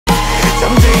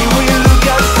Someday we'll look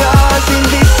at stars in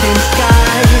distant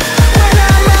sky when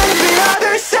I'm on the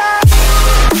other side.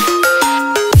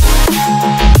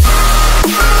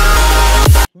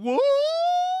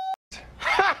 What?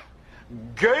 Ha!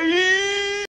 Gay!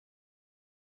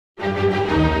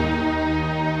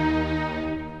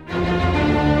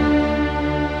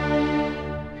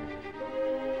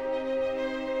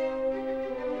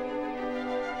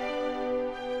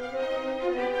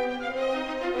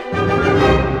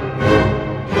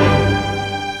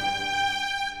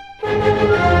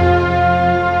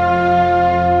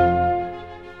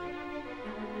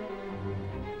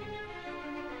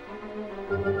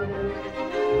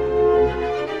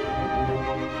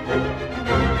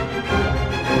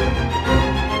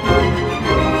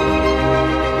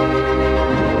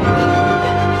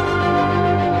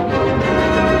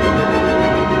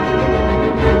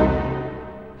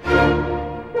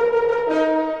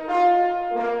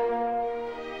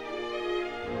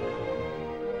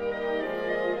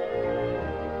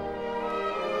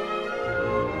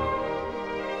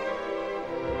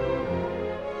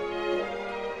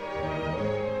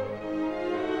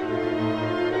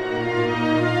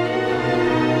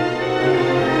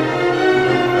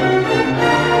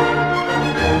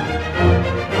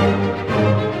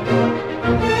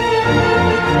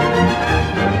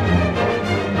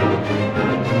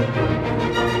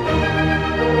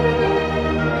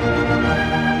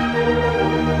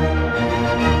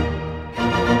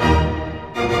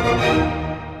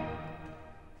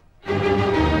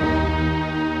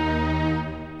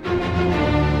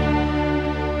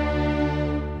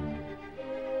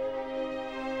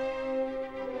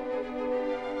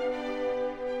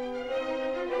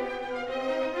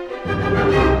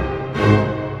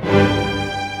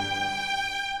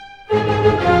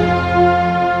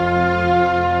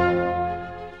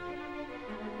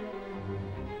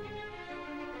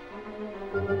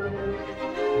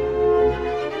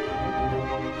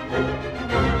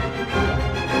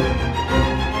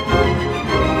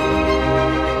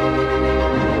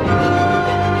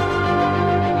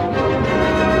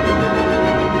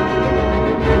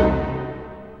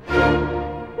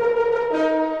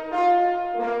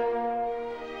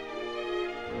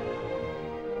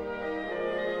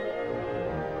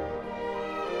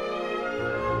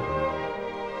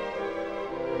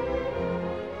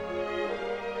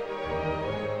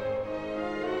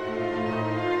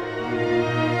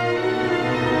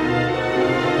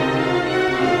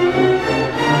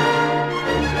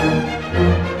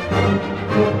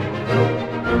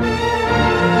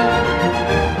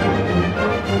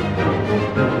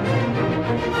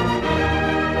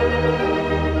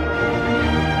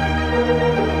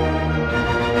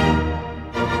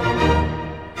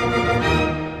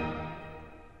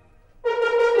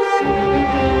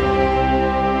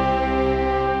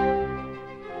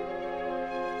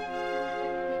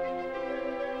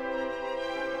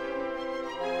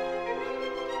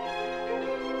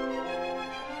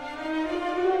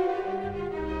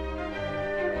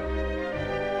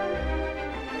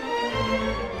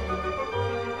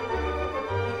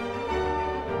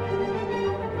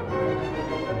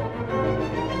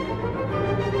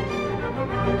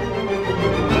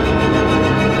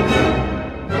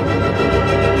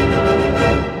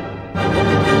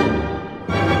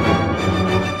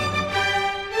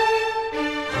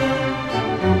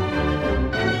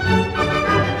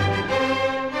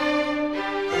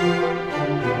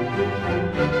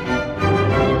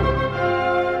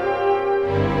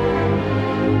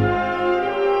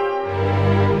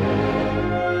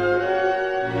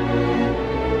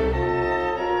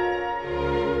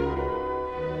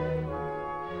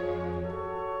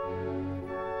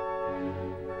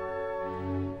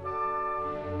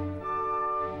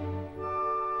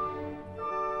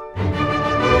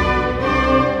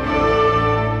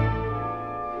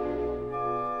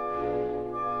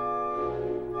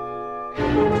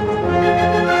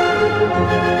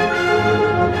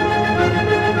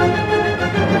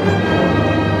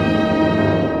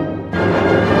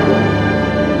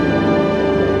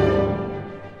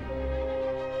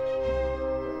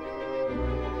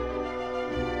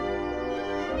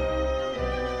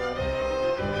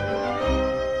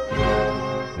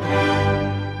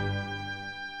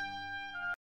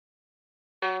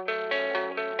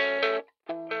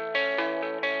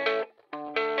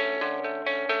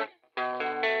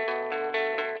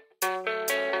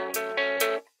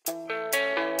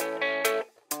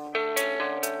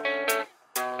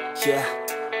 Yeah,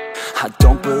 I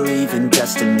don't believe in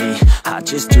destiny, I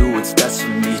just do what's best for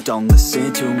me. Don't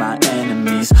listen to my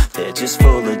enemies, they're just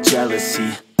full of jealousy.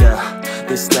 Yeah,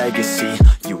 this legacy,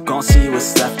 you gon' see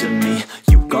what's left of me.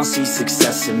 You gon' see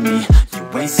success in me. You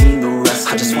ain't seen the rest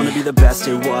of me. I just wanna be the best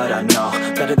at what I know,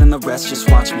 better than the rest, just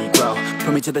watch me grow.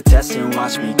 Put me to the test and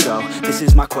watch me go. This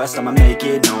is my quest, I'ma make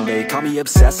it known. They call me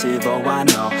obsessive, oh I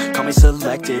know. Call me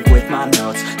selective with my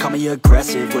notes. Call me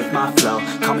aggressive with my flow.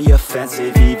 Call me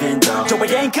offensive even though Joe, I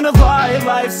ain't gonna lie,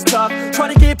 life's tough.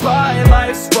 Try to get by,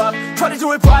 life's rough. Try to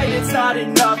do it right, it's not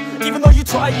enough. Even though you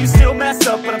try, you still mess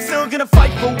up. But I'm still gonna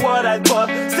fight for what I love.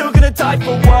 Still gonna die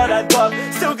for what I love.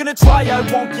 Still gonna try, I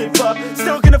won't give up.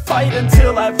 Still gonna fight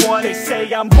until I've won. They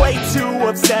say I'm way too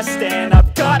obsessed and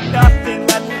I've got nothing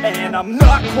left, and I'm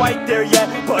not quite there yet,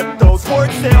 but those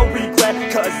words they'll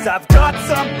regret. Cause I've got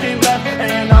something left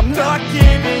and I'm not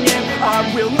giving in.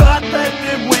 I will not let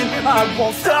them win. I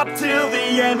won't stop till the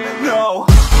end, no.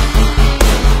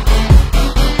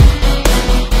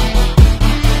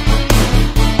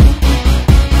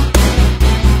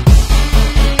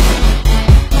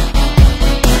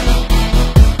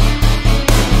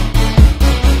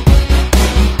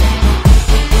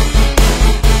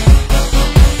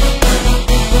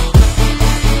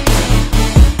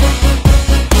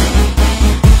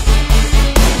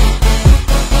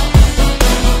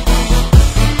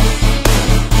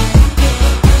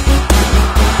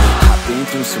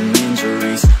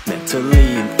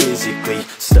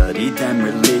 Studied them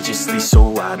religiously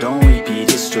so I don't repeat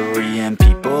history. And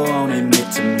people won't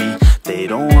admit to me they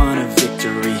don't want a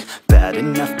victory bad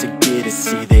enough to get a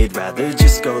C. They'd rather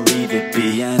just go leave it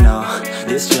be. And oh,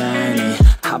 this journey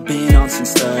I've been on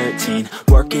since 13,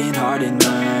 working hard and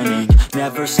learning,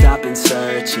 never stopping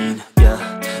searching.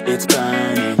 Yeah, it's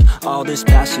burning, all this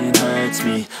passion hurts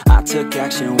me. I took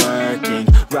action working,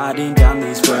 writing down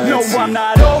these words. No, I'm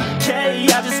not okay,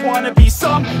 I just wanna be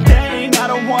something. I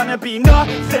don't wanna be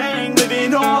nothing,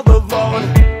 living all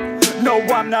alone. No,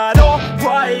 I'm not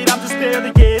alright, I'm just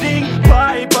barely getting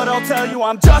by. But I'll tell you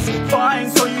I'm just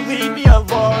fine, so you leave me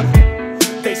alone.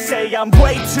 They say I'm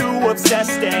way too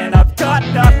obsessed and I've got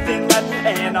nothing left,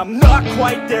 and I'm not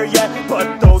quite there yet,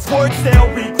 but those words they'll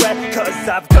regret. Cause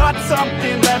I've got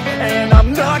something left and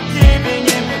I'm not giving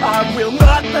in. I will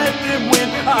not let them win.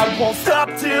 I won't stop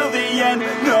till the end,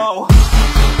 no.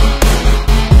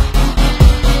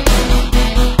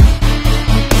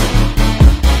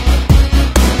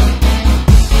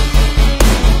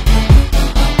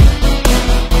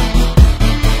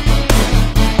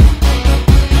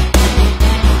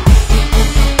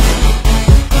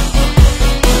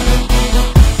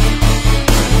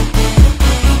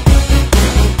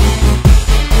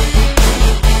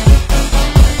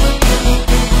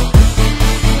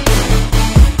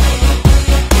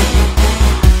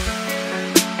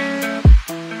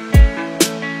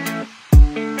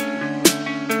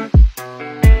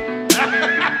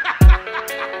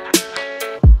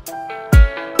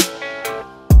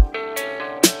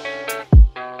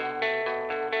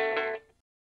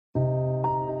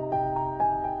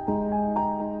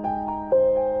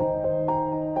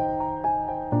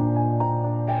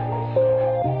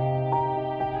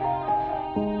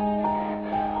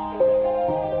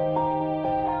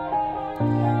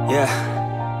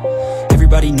 Yeah,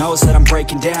 everybody knows that I'm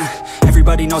breaking down.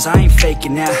 Everybody knows I ain't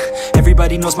faking now.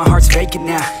 Everybody knows my heart's vacant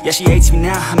now. Yeah, she hates me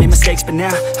now, I made mistakes but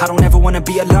now I don't ever wanna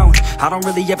be alone. I don't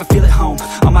really ever feel at home,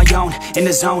 on my own, in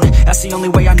the zone. That's the only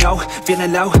way I know,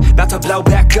 feeling low, about to blow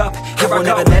back up. Here I won't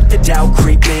ever let the doubt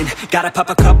creep in. Gotta pop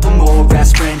a couple more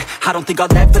aspirin. I don't think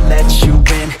I'll ever let you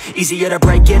in. Easier to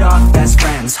break it off best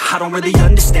friends. I don't really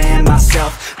understand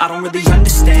myself, I don't really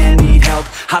understand, need help.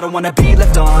 I don't wanna be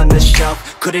left on the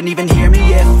shelf. Couldn't even hear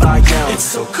me if I yelled. It's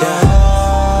so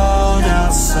cold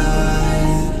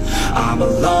outside, I'm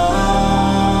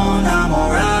alone, I'm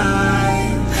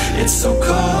alright. It's so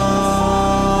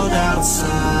cold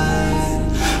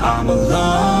outside, I'm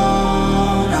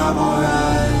alone, I'm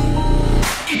alright.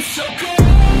 It's so cold.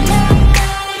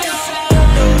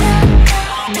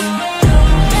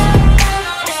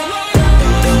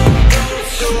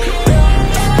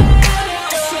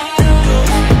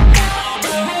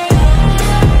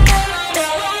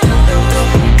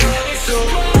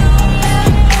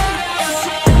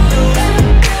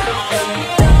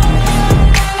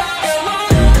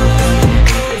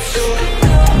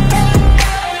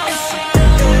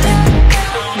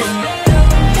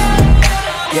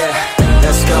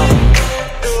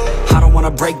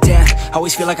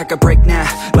 Always feel like I could break now,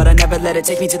 but I never let it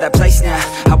take me to that place now.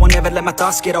 I won't ever let my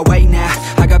thoughts get away now.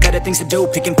 I got better things to do,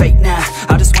 picking fate now.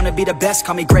 I just wanna be the best,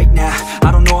 call me great now.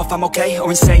 I don't know if I'm okay or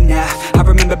insane now. I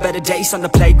remember better better days on the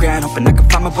playground, hoping I can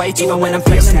find my way. Even when I'm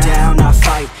feeling down, I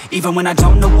fight. Even when I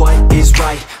don't know what is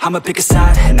right, I'ma pick a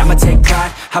side and I'ma take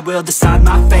pride. I will decide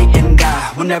my fate and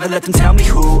I will never let them tell me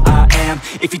who I am.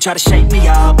 If you try to shake me,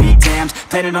 I'll be damned.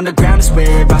 Planet on the ground is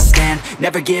where I stand.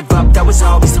 Never give up, that was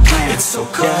always the plan. It's so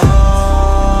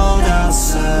cold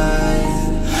outside,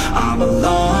 I'm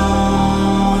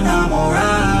alone, I'm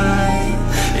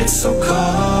alright. It's so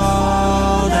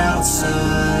cold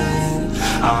outside,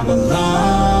 I'm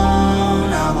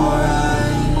alone, I'm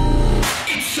alright.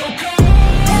 It's so cold.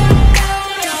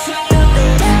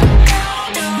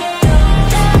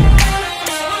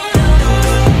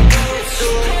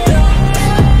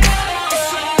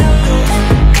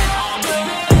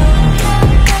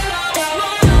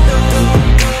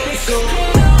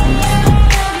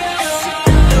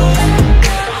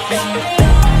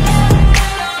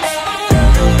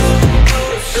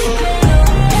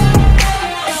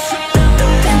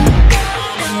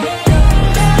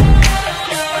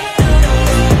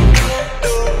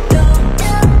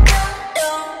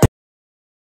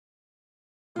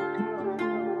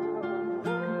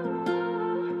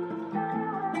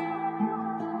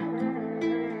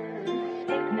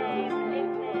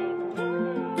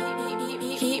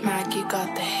 Heat Mac, you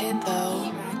got the hit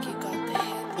though.